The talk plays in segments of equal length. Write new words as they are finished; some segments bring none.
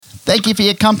Thank you for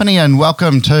your company and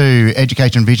welcome to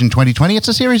Education Vision 2020. It's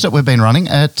a series that we've been running.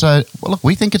 Look,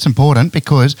 we think it's important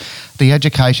because the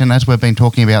education, as we've been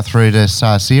talking about through this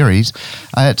series,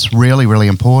 it's really, really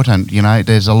important. You know,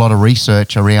 there's a lot of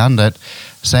research around it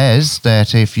says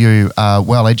that if you are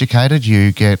well educated,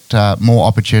 you get more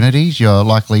opportunities. You're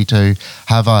likely to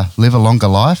live a longer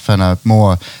life and a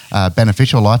more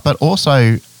beneficial life. But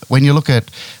also, when you look at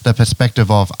the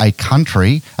perspective of a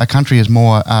country is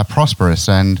more prosperous,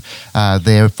 and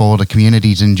therefore the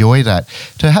communities enjoy that.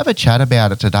 To have a chat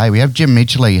about it today, we have Jim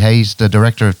Midgley. He's the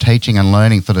Director of Teaching and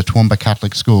Learning for the Toowoomba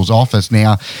Catholic Schools office.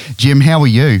 Now, Jim, how are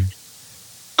you?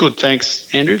 Good,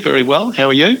 thanks, Andrew. Very well. How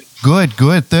are you? Good.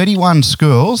 31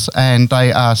 schools, and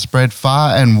they are spread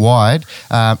far and wide,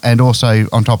 and also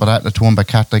on top of that, the Toowoomba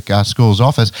Catholic Schools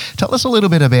office. Tell us a little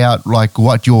bit about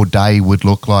what your day would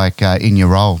look like in your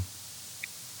role.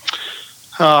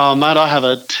 Oh, mate, I have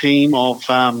a team of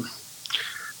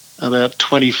about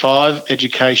 25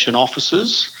 education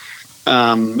officers.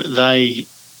 They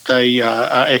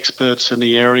are experts in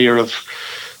the area of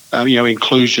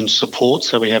inclusion support.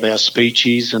 So we have our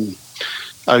speechies and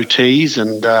OTs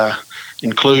and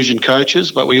inclusion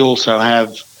coaches, but we also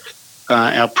have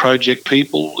our project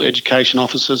people, education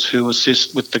officers who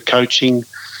assist with the coaching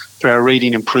for our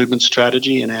reading improvement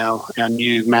strategy and our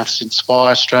new Maths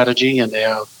Inspire strategy and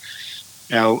our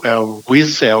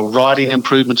WIS, our writing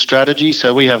improvement strategy.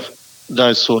 So we have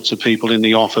those sorts of people in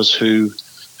the office who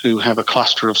have a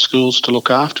cluster of schools to look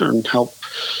after and help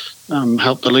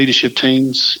the leadership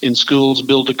teams in schools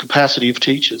build the capacity of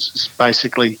teachers. It's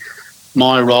basically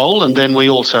my role. And then we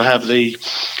also have the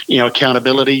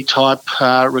accountability type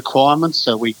requirements.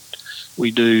 So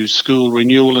we do school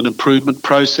renewal and improvement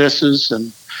processes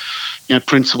and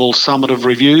principal summative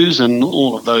reviews and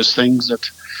all of those things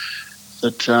that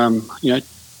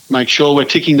make sure we're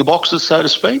ticking the boxes, so to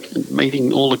speak, and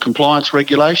meeting all the compliance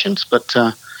regulations. But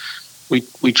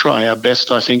we try our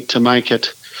best, I think, to make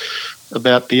it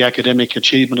about the academic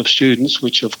achievement of students,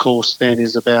 which of course then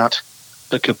is about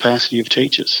the capacity of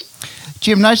teachers.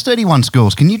 Jim, those 31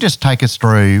 schools, can you just take us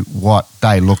through what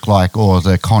they look like or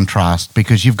the contrast?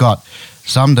 Because you've got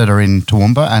some that are in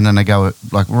Toowoomba and then they go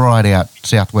right out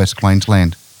southwest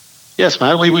Queensland. Yes,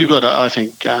 mate. We've got, I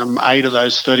think, 8 of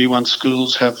those 31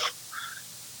 schools have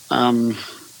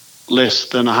less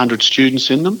than 100 students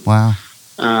in them. Wow.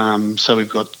 So we've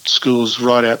got schools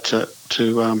right out to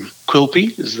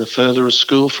Quilpie is the furthest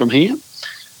school from here.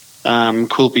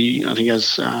 Quilpie, I think,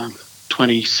 has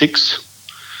 26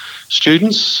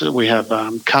 students. We have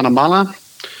Cunnamulla,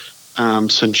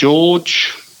 St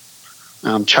George,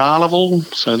 Charleville.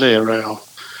 So they're our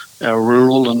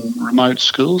rural and remote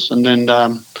schools. And then,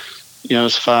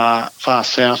 as far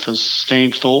south as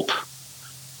Stanthorpe,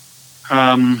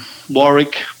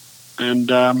 Warwick,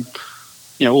 and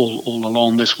all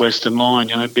along this western line.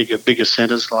 Bigger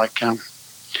centres like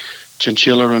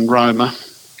Chinchilla and Roma.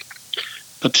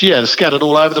 But they're scattered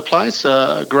all over the place.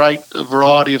 A great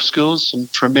variety of schools, some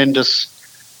tremendous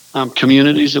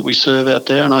communities that we serve out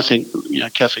there. And I think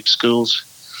Catholic schools,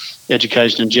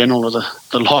 education in general, are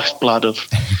the lifeblood of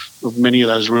many of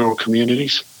those rural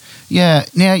communities. Yeah.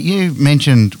 Now, you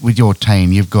mentioned with your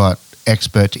team, you've got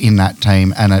experts in that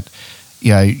team, and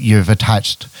you've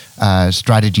attached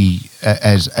strategy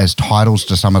as titles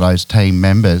to some of those team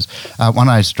members. One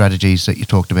of those strategies that you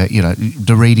talked about,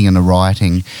 the reading and the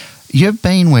writing. You've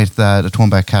been with the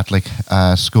Toowoomba Catholic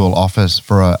School office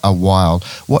for a while.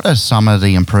 What are some of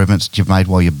the improvements that you've made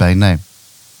while you've been there?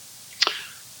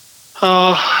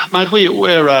 Mate,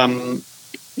 we're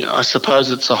I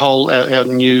suppose it's our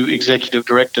new executive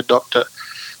director, Dr.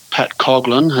 Pat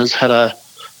Coughlin, has had a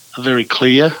very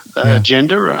clear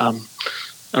agenda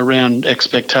around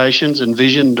expectations and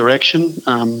vision and direction.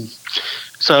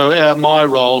 So my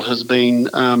role has been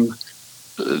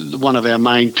one of our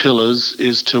main pillars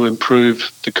is to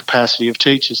improve the capacity of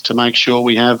teachers, to make sure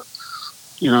we have,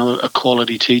 a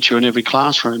quality teacher in every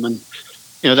classroom. And,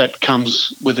 that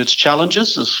comes with its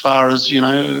challenges as far as,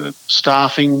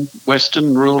 staffing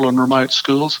Western, rural and remote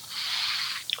schools.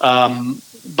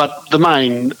 But the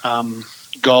main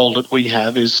goal that we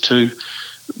have is to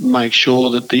make sure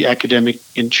that the academic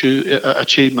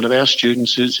achievement of our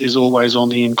students is always on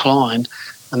the incline,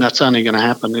 and that's only going to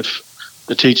happen if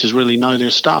the teachers really know their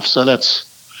stuff. So that's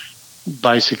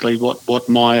basically what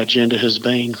my agenda has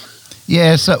been.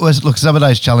 Yeah, so look, some of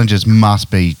those challenges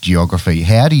must be geography.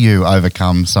 How do you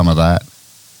overcome some of that?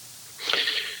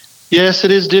 Yes,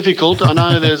 it is difficult. I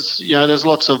know there's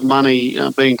lots of money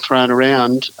being thrown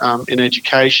around in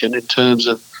education in terms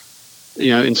of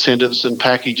incentives and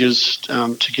packages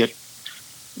to get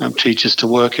teachers to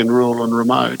work in rural and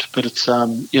remote. But it's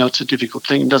it's a difficult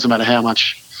thing. It doesn't matter how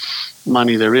much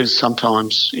money there is.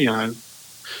 Sometimes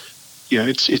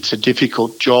it's a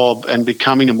difficult job, and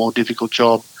becoming a more difficult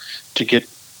job to get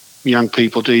young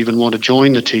people to even want to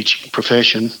join the teaching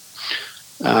profession,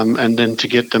 and then to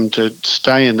get them to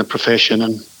stay in the profession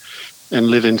and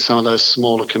live in some of those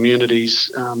smaller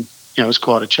communities, is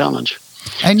quite a challenge.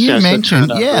 And you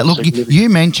mentioned, you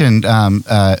mentioned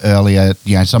earlier,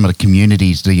 some of the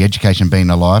communities, the education being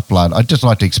the lifeblood. I'd just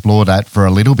like to explore that for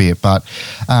a little bit. But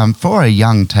for a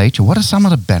young teacher, what are some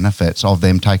of the benefits of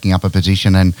them taking up a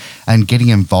position and getting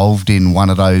involved in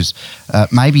one of those?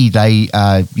 Maybe they,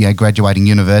 graduating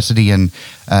university and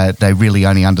they really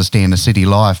only understand the city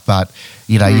life, but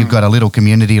you've got a little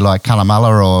community like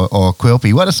Cunnamulla or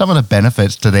Quilpie. What are some of the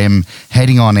benefits to them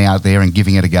heading on out there and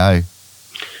giving it a go?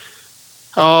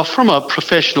 From a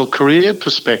professional career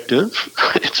perspective,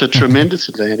 it's a tremendous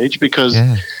advantage because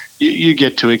you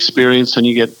get to experience and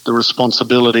you get the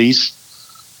responsibilities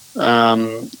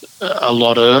a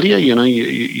lot earlier.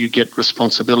 You get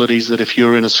responsibilities that if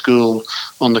you're in a school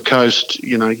on the coast,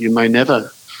 you may never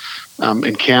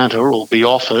encounter or be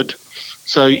offered.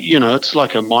 So, it's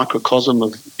like a microcosm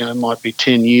of, might be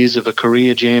 10 years of a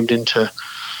career jammed into,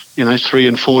 3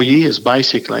 and 4 years,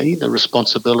 basically, the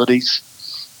responsibilities.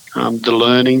 The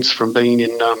learnings from being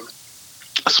in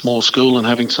a small school and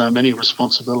having so many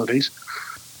responsibilities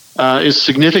is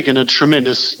significant and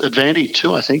tremendous advantage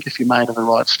too, I think, if you're made of the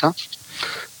right stuff.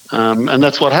 And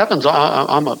that's what happens.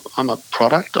 I'm a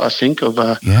product, I think, of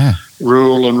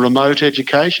rural and remote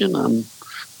education.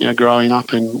 Growing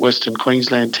up in Western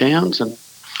Queensland towns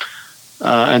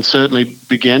and certainly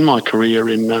began my career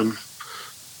in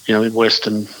in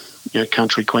Western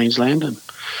country Queensland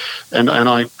and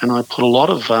I put a lot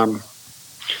of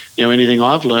anything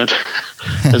I've learned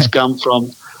has come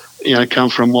from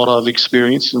what I've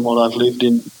experienced and what I've lived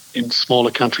in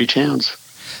smaller country towns.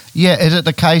 Yeah, is it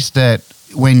the case that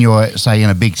when you're, say, in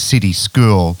a big city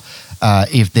school,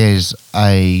 if there's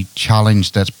a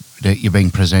challenge that you're being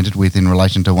presented with in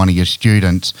relation to one of your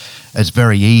students, it's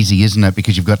very easy, isn't it?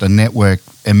 Because you've got the network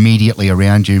immediately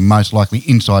around you, most likely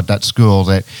inside that school,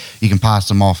 that you can pass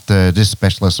them off to this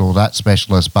specialist or that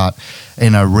specialist. But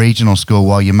in a regional school,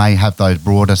 while you may have those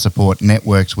broader support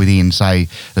networks within, say,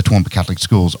 the Toowoomba Catholic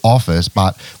Schools office,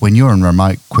 but when you're in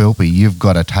remote Quilpie, you've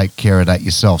got to take care of that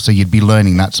yourself. So you'd be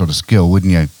learning that sort of skill,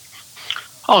 wouldn't you?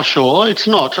 Oh, sure. It's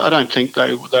not. I don't think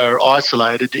they're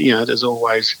isolated. There's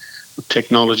always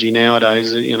technology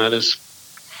nowadays. There's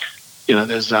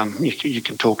you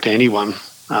can talk to anyone,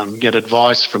 get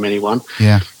advice from anyone.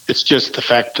 Yeah. It's just the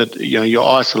fact that you're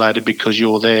isolated because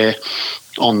you're there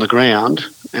on the ground,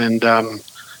 and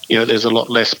there's a lot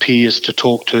less peers to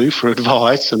talk to for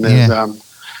advice, and there's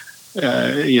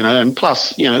and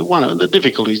plus one of the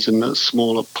difficulties in the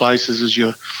smaller places is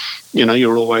you're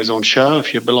always on show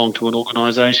if you belong to an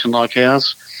organisation like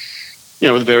ours,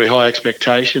 with very high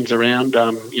expectations around,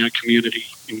 community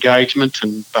engagement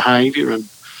and behaviour and,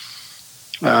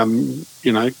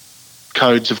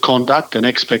 codes of conduct and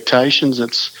expectations.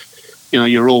 It's,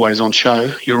 you're always on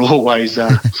show. You're always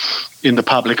in the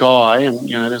public eye, and,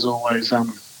 there's always,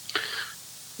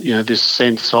 this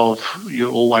sense of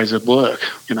you're always at work.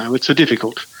 It's a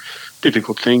difficult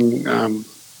thing.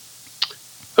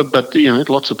 But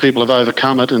lots of people have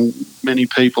overcome it, and many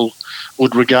people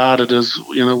would regard it as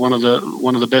one of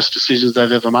the best decisions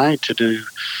they've ever made to do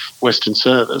Western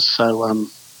service. So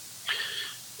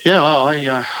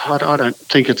I don't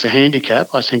think it's a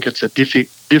handicap. I think it's a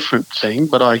different thing,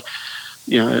 but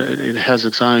it has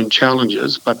its own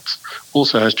challenges, but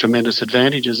also has tremendous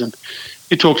advantages. And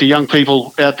you talk to young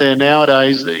people out there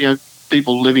nowadays,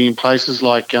 people living in places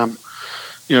like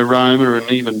Roma and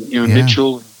even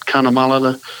Mitchell,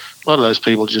 Cunnamulla, a lot of those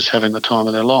people are just having the time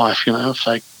of their life. If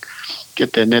they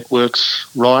get their networks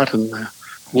right and they're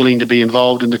willing to be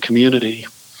involved in the community.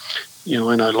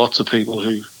 I know lots of people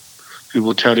who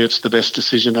will tell you it's the best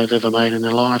decision they've ever made in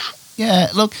their life. Yeah,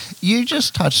 look, you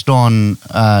just touched on,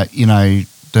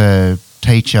 the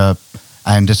teacher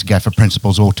and just to go for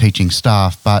principals or teaching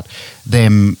staff, but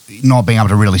them not being able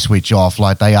to really switch off,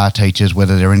 like they are teachers,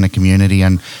 whether they're in the community.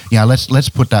 And, let's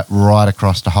put that right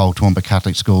across the whole Toowoomba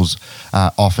Catholic Schools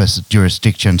office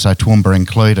jurisdiction, so Toowoomba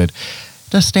included.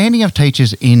 The standing of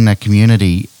teachers in the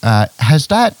community, has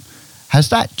that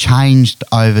changed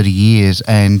over the years,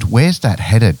 and where's that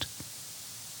headed?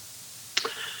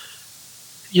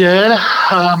 Yeah,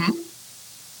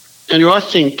 and I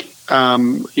think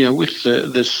with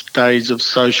this days of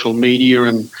social media,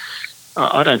 and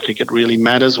I don't think it really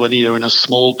matters whether you're in a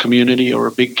small community or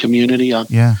a big community. How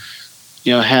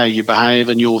you behave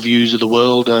and your views of the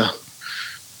world are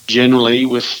generally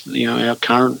with our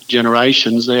current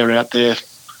generations, they're out there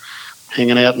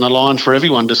hanging out in the line for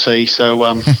everyone to see. So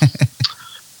I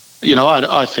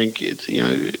think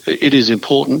it is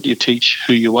important you teach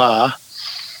who you are,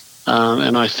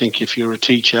 and I think if you're a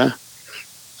teacher,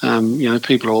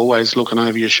 people are always looking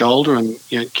over your shoulder, and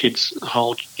kids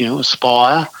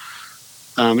aspire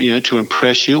to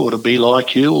impress you or to be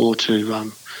like you, or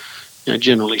to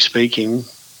generally speaking,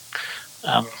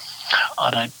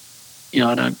 I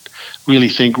don't really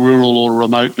think rural or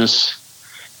remoteness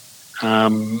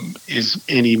is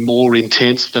any more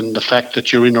intense than the fact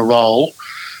that you're in a role,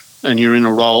 and you're in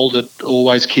a role that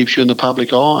always keeps you in the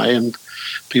public eye, and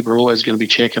people are always going to be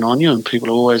checking on you, and people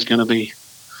are always going to be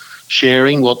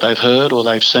sharing what they've heard or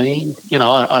they've seen.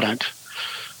 I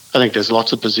think there's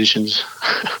lots of positions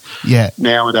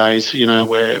nowadays,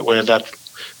 where that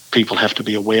people have to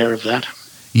be aware of that.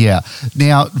 Yeah.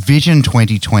 Now, Vision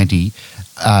 2020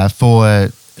 for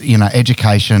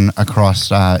education across,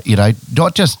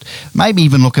 not just, maybe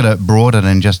even look at it broader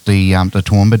than just the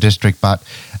Toowoomba district, but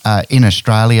in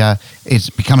Australia, it's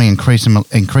becoming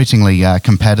increasingly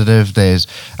competitive. There's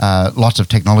lots of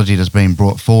technology that's being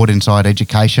brought forward inside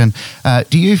education.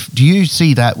 Do you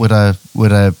see that with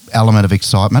a element of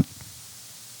excitement?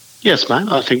 Yes, mate.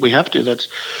 I think we have to. That's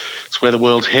where the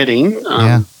world's heading.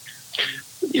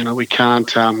 We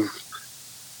can't.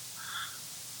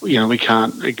 We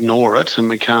can't ignore it, and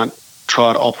we can't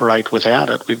try to operate without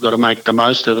it. We've got to make the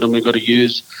most of it, and we've got to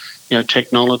use,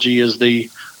 technology as the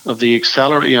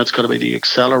accelerator. It's got to be the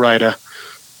accelerator.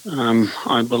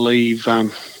 I believe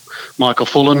Michael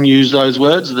Fullan used those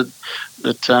words that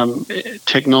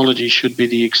technology should be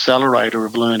the accelerator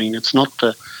of learning. It's not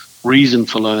the reason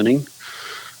for learning,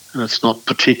 and it's not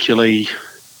particularly,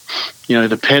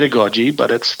 the pedagogy, but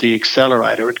it's the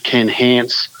accelerator. It can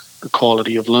enhance the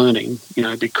quality of learning,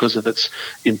 because of its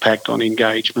impact on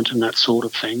engagement and that sort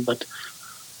of thing. But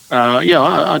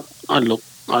I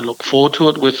look forward to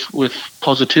it with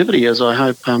positivity, as I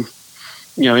hope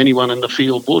anyone in the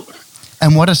field would.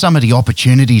 And what are some of the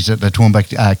opportunities that the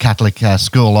Toowoomba Catholic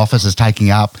School Office is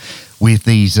taking up with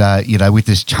these, with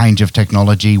this change of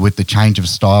technology, with the change of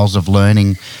styles of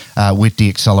learning, with the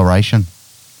acceleration?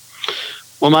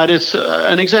 Well, mate, it's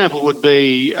an example would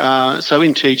be, so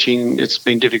in teaching, it's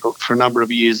been difficult for a number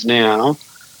of years now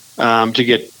to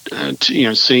get,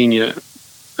 senior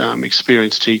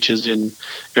experienced teachers in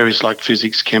areas like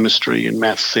physics, chemistry and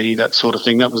Maths C, that sort of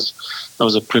thing. That was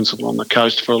a principle on the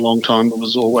coast for a long time. It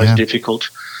was always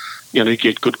difficult, to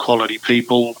get good quality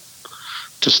people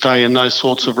to stay in those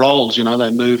sorts of roles. They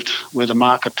moved where the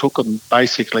market took them,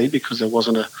 basically, because there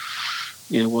wasn't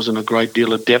a great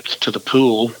deal of depth to the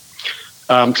pool.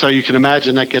 So you can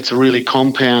imagine that gets really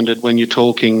compounded when you're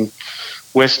talking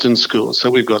Western schools. So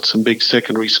we've got some big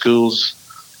secondary schools,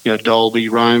 Dalby,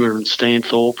 Roma and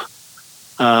Stanthorpe.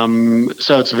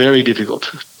 So it's very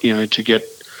difficult, to get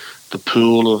the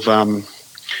pool of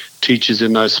teachers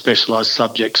in those specialised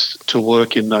subjects to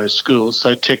work in those schools.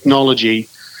 So technology,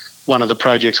 one of the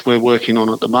projects we're working on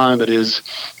at the moment is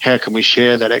how can we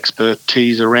share that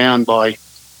expertise around by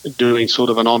doing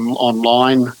sort of an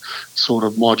online sort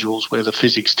of modules where the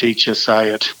physics teacher,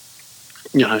 say at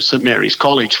St Mary's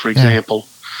College, for example,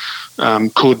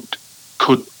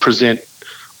 could present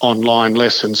online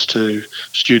lessons to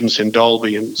students in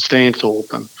Dalby and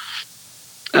Stanthorpe,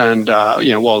 and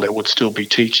while there would still be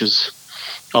teachers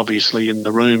obviously in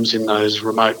the rooms in those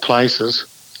remote places,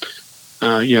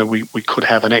 we could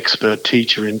have an expert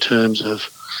teacher in terms of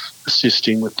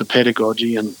assisting with the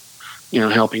pedagogy and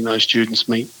helping those students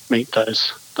meet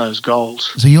those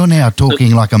goals. So you're now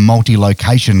talking like a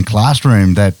multi-location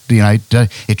classroom that,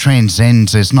 it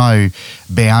transcends. There's no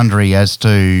boundary as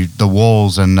to the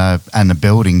walls and the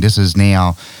building. This is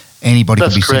now anybody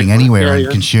could be sitting anywhere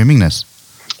and consuming this.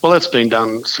 Well, that's been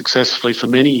done successfully for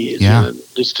many years. Yeah.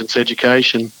 Distance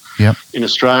education in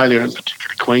Australia and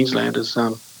particularly Queensland is,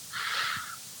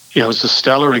 it's a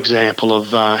stellar example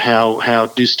of how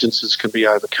distances can be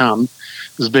overcome.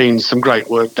 There's been some great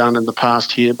work done in the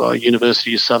past here by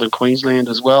University of Southern Queensland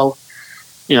as well,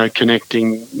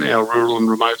 connecting our rural and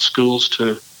remote schools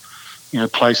to,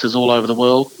 places all over the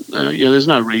world. There's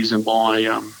no reason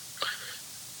why,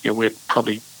 we're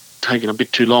probably taking a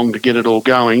bit too long to get it all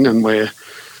going, and we're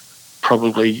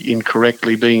probably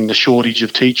incorrectly being the shortage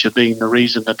of teacher being the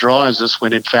reason that drives us,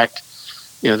 when in fact,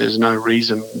 there's no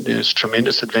reason. There's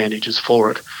tremendous advantages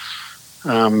for it.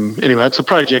 Anyway, it's a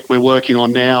project we're working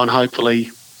on now, and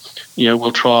hopefully,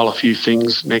 we'll trial a few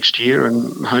things next year,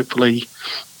 and hopefully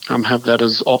have that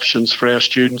as options for our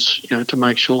students, to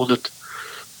make sure that,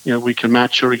 we can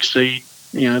match or exceed,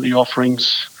 the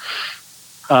offerings,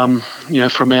 from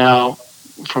our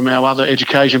our other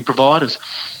education providers.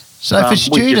 So for we just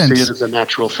students, see it as a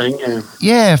natural thing.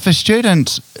 yeah, for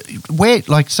students, we're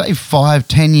like say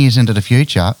 5-10 years into the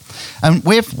future, and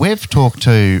we've talked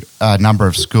to a number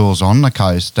of schools on the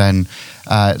coast, and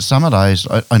some of those,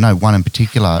 I know one in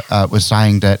particular was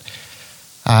saying that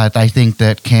they think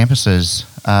that campuses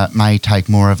may take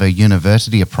more of a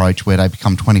university approach where they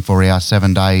become 24-hour,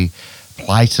 7-day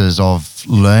places of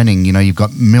learning. You know, you've got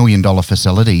 $1 million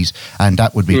facilities, and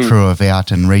that would be true of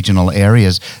out in regional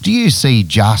areas. Do you see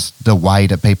just the way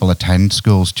that people attend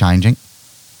schools changing?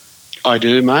 I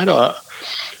do, mate.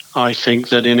 I think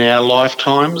that in our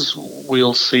lifetimes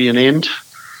we'll see an end,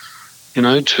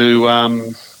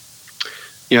 to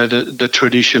the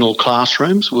traditional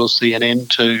classrooms. We'll see an end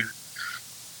to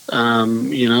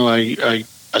a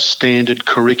standard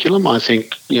curriculum. I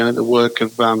think the work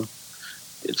of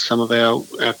some of our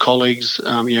colleagues,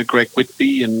 Greg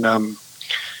Whitby and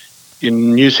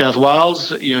in New South Wales,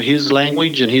 his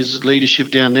language and his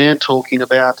leadership down there talking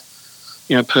about,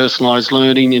 personalised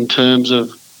learning in terms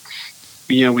of,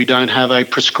 we don't have a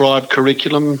prescribed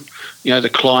curriculum. The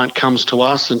client comes to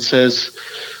us and says,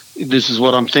 this is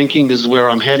what I'm thinking, this is where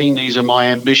I'm heading, these are my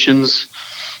ambitions.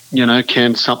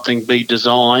 Can something be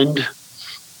designed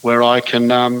where I can,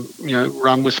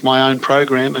 run with my own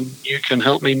program and you can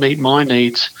help me meet my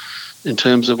needs in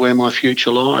terms of where my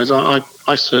future lies.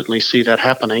 I certainly see that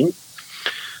happening.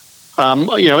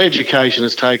 Education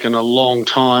has taken a long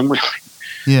time,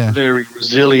 really, very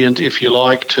resilient, if you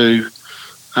like, to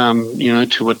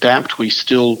adapt. We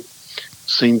still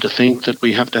seem to think that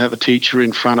we have to have a teacher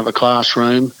in front of a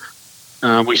classroom.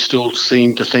 We still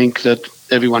seem to think that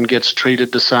everyone gets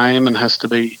treated the same and has to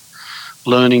be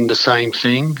learning the same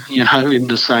thing, in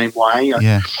the same way.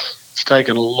 It's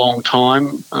taken a long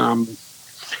time,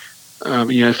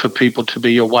 for people to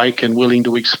be awake and willing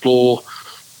to explore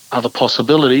other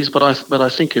possibilities. But I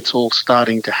think it's all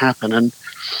starting to happen. And,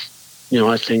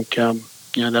 I think,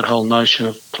 that whole notion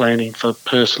of planning for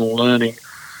personal learning,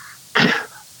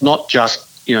 not just,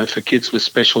 for kids with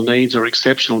special needs or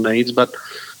exceptional needs, but,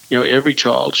 every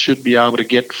child should be able to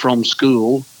get from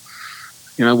school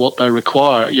what they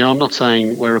require. I'm not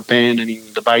saying we're abandoning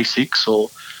the basics or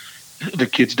the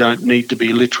kids don't need to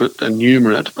be literate and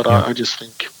numerate, but I just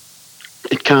think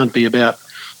it can't be about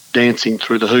dancing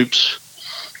through the hoops,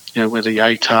 where the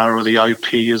ATAR or the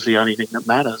OP is the only thing that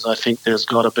matters. I think there's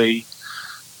got to be,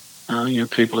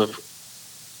 people have,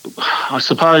 I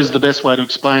suppose the best way to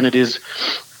explain it is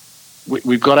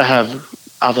we've got to have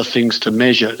other things to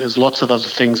measure. There's lots of other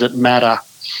things that matter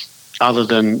other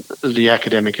than the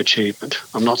academic achievement.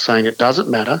 I'm not saying it doesn't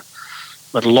matter,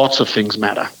 but lots of things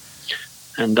matter.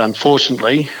 And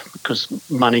unfortunately, because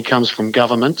money comes from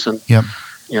governments and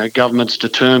governments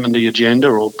determine the agenda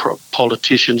or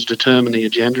politicians determine the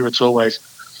agenda, it's always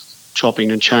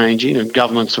chopping and changing. And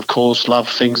governments, of course, love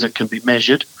things that can be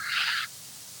measured.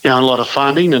 A lot of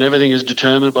funding and everything is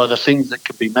determined by the things that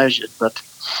can be measured. But,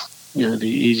 the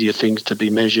easier things to be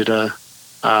measured are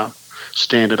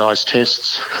standardised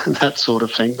tests and that sort of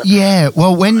thing. But,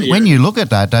 well, when you look at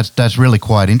that, that's really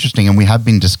quite interesting, and we have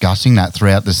been discussing that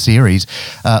throughout the series.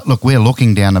 Look, we're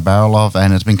looking down the barrel of,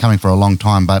 and it's been coming for a long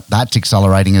time, but that's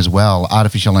accelerating as well.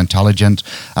 Artificial intelligence,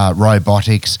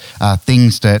 robotics,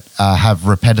 things that have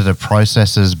repetitive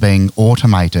processes being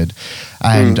automated.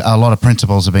 And a lot of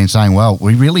principals have been saying, well,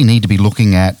 we really need to be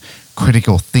looking at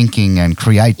critical thinking and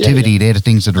creativity. They're the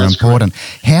things that are important.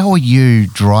 Correct. How are you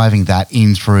driving that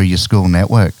in through your school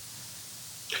network?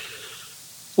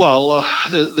 Well,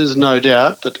 there's no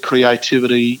doubt that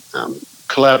creativity,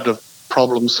 collaborative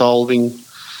problem solving,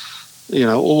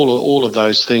 all of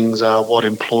those things are what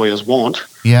employers want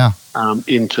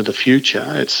into the future.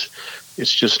 It's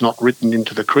just not written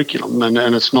into the curriculum,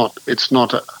 and it's not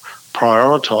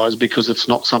prioritised because it's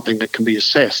not something that can be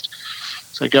assessed.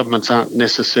 So governments aren't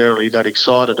necessarily that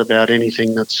excited about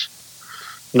anything that's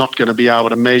not going to be able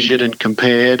to measured and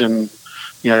compared and,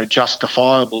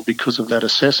 justifiable because of that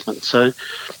assessment. So,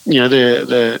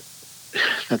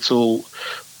 that's all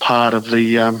part of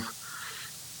the,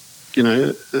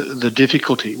 the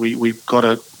difficulty. We've got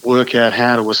to work out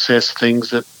how to assess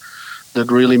things that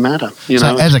really matter.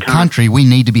 So as a country, we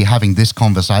need to be having this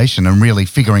conversation and really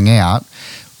figuring out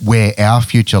where our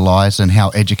future lies and how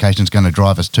education is going to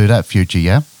drive us to that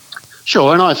future,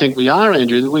 Sure, and I think we are,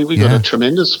 Andrew. We've got a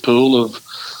tremendous pool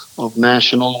of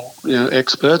national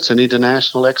experts and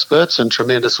international experts and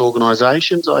tremendous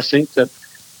organisations, I think, that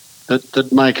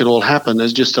make it all happen.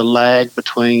 There's just a lag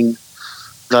between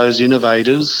those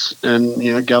innovators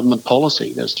and, government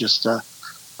policy. There's just a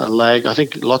lag. I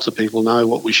think lots of people know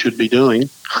what we should be doing,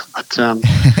 but,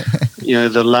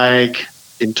 the lag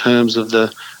in terms of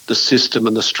the the system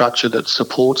and the structure that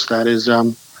supports that is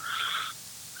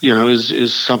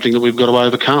something that we've got to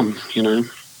overcome.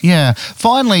 Yeah.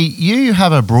 Finally, you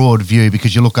have a broad view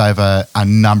because you look over a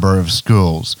number of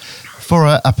schools. For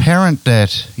a parent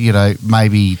that,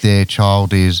 maybe their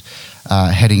child is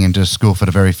heading into school for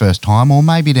the very first time, or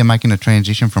maybe they're making a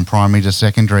transition from primary to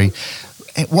secondary,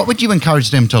 what would you encourage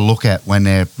them to look at when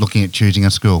they're looking at choosing a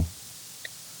school?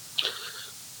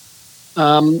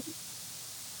 Well,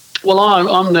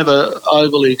 I'm never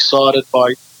overly excited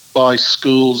by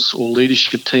schools or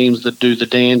leadership teams that do the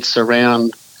dance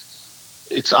around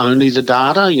it's only the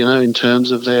data, in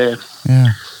terms of their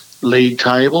league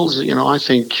tables. I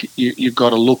think you've got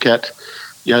to look at,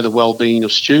 the well-being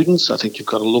of students. I think you've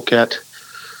got to look at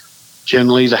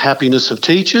generally the happiness of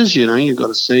teachers. You've got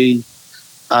to see,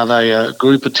 are they a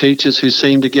group of teachers who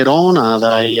seem to get on? Are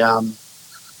they,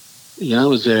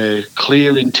 is there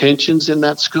clear intentions in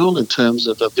that school in terms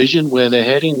of a vision, where they're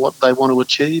heading, what they want to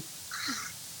achieve?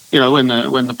 When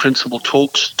the principal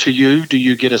talks to you, do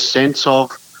you get a sense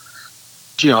of,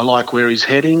 like where he's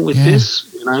heading with this?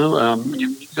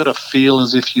 You've got to feel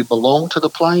as if you belong to the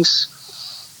place.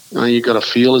 You've got to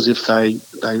feel as if they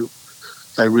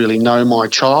really know my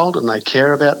child and they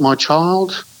care about my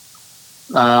child.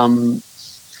 And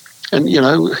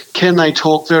can they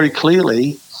talk very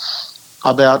clearly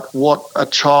about what a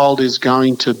child is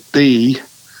going to be,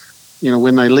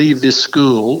 when they leave this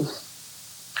school,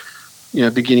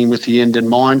 beginning with the end in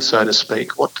mind, so to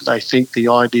speak. What do they think the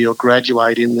ideal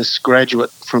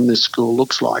graduate from this school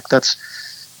looks like? That's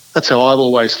how I've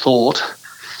always thought.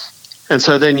 And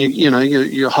so then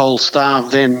your whole staff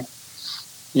then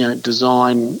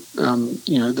design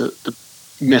the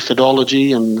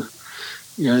methodology and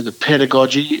the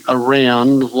pedagogy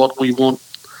around what we want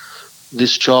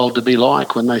this child to be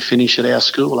like when they finish at our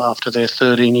school after their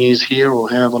 13 years here or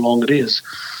however long it is.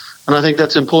 And I think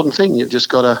that's an important thing. You've just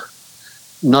got to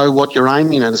know what you're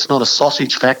aiming at. It's not a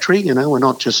sausage factory. We're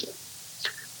not just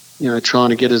trying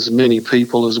to get as many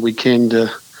people as we can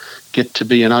to get to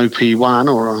be an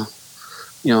OP1 or a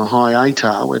high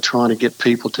ATAR. We're trying to get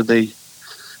people to be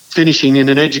finishing in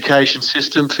an education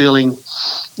system feeling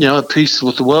at peace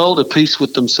with the world, at peace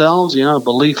with themselves, a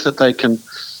belief that they can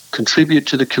contribute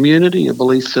to the community, a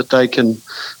belief that they can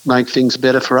make things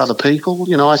better for other people.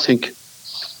 I think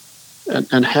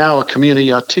and how a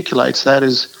community articulates that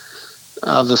is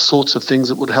the sorts of things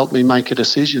that would help me make a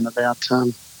decision about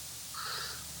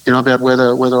about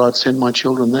whether I'd send my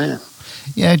children there.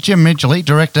 Yeah, Jim Midgley,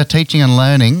 Director Teaching and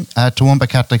Learning at Toowoomba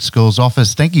Catholic Schools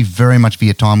Office. Thank you very much for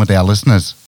your time with our listeners.